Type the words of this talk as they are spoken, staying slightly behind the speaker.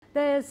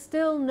There's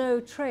still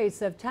no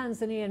trace of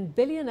Tanzanian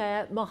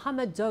billionaire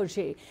Mohammed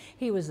Dewji.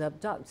 He was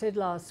abducted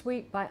last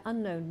week by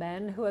unknown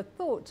men who are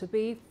thought to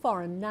be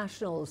foreign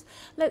nationals.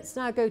 Let's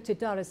now go to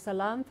Dar es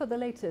Salaam for the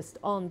latest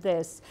on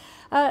this.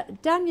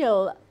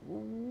 Daniel,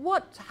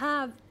 what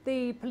have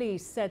the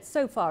police said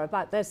so far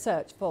about their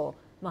search for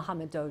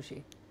Mohammed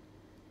Dewji?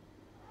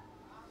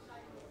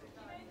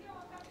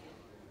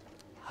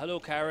 Hello,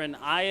 Karen.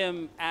 I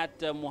am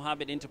at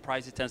Mohammed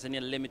Enterprises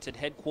Tanzania Limited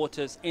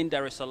headquarters in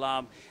Dar es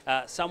Salaam,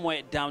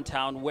 somewhere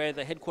downtown where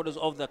the headquarters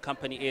of the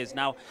company is.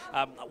 Now,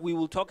 we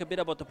will talk a bit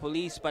about the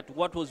police, but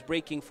what was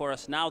breaking for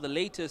us now, the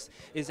latest,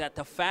 is that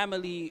the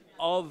family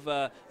of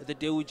the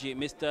Dewji,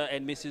 Mr.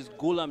 and Mrs.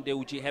 Ghulam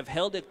Dewji, have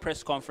held a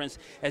press conference.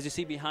 As you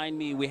see behind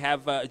me, we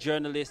have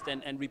journalists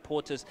and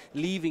reporters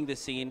leaving the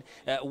scene,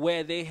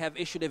 where they have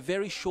issued a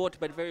very short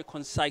but very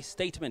concise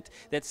statement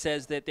that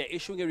says that they're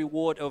issuing a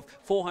reward of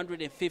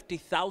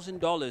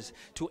 $450,000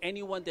 to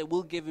anyone that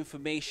will give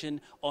information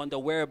on the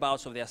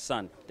whereabouts of their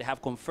son. They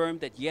have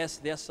confirmed that yes,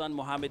 their son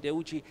Mohammed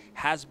Dewji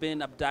has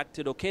been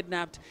abducted or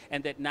kidnapped,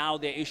 and that now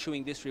they're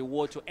issuing this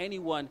reward to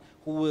anyone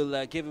who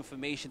will give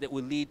information that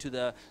will lead to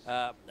the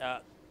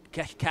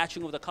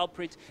catching of the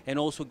culprit and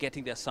also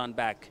getting their son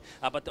back.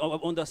 But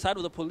on the side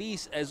of the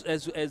police, as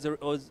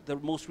the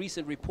most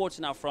recent reports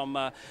now from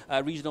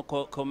Regional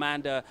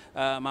Commander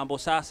Mambo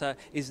Sasa,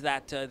 is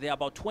that there are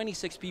about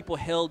 26 people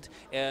held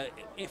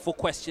for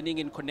questioning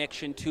in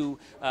connection to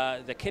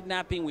the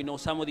kidnapping. We know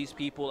some of these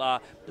people are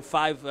the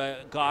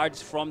 5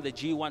 guards from the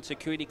G1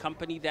 security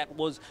company that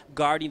was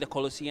guarding the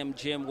Colosseum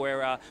gym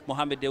where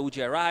Mohammed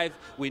Dewji arrived.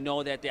 We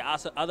know that there are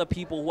other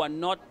people who are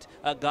not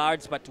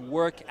guards but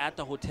work at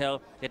the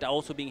hotel that are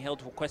also being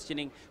held for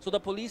questioning. So the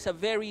police are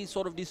very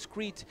sort of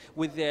discreet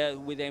with their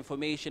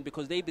information,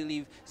 because they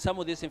believe some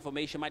of this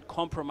information might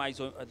compromise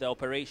the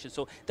operation.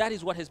 So that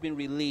is what has been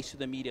released to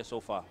the media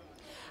so far.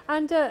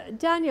 And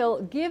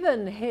Daniel,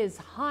 given his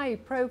high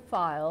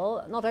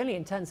profile, not only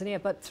in Tanzania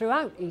but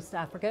throughout East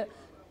Africa,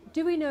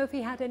 do we know if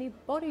he had any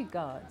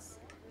bodyguards?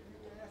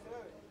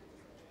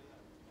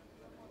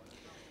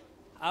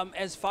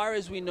 As far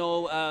as we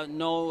know,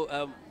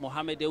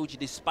 Mohammed Dewji,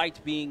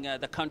 despite being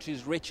the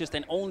country's richest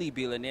and only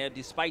billionaire,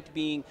 despite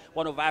being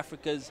one of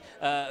Africa's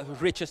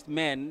richest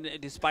men,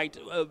 despite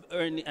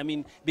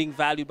being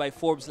valued by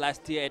Forbes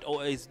last year at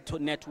his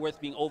net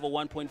worth being over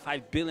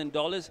 $1.5 billion,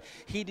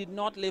 he did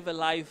not live a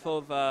life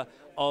of a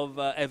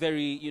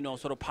very,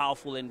 sort of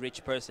powerful and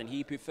rich person.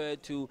 He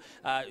preferred to,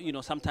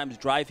 sometimes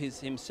drive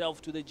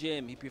himself to the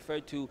gym. He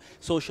preferred to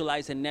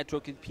socialize and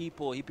network with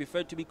people. He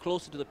preferred to be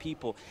closer to the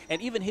people.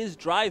 And even his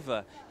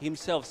driver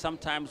himself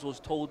sometimes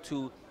was told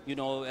to,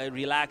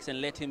 relax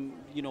and let him,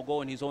 go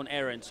on his own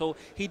errand. So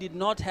he did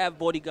not have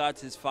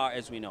bodyguards as far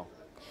as we know.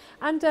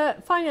 And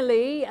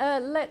finally,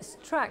 let's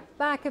track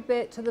back a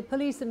bit to the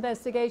police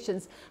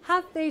investigations.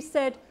 Have they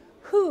said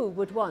who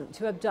would want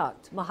to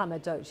abduct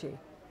Mohammed Dewji?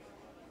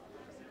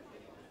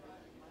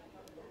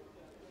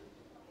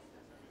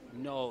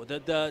 No, the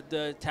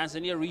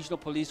Tanzania Regional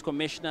Police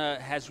Commissioner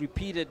has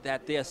repeated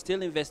that they are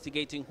still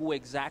investigating who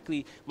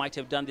exactly might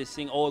have done this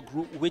thing, or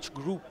which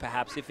group,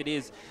 perhaps, if it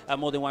is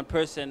more than one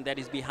person that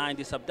is behind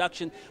this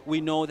abduction. We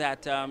know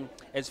that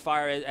as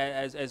far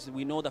as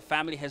we know, the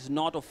family has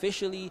not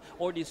officially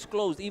or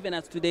disclosed, even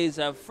at today's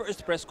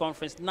first press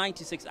conference,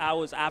 96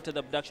 hours after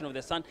the abduction of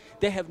their son,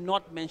 they have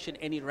not mentioned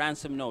any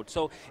ransom note.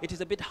 So it is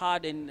a bit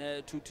hard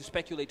to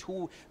speculate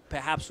who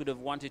perhaps would have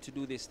wanted to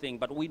do this thing.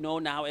 But we know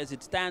now, as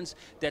it stands,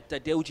 that the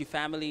Dewji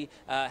family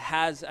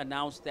has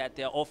announced that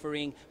they're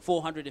offering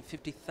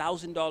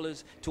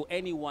 $450,000 to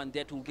anyone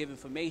that will give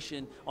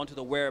information onto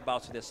the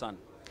whereabouts of their son.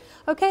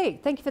 Okay,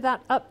 thank you for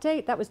that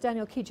update. That was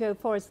Daniel Kijo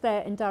for us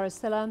there in Dar es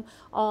Salaam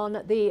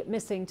on the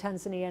missing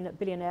Tanzanian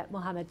billionaire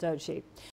Mohammed Dewji.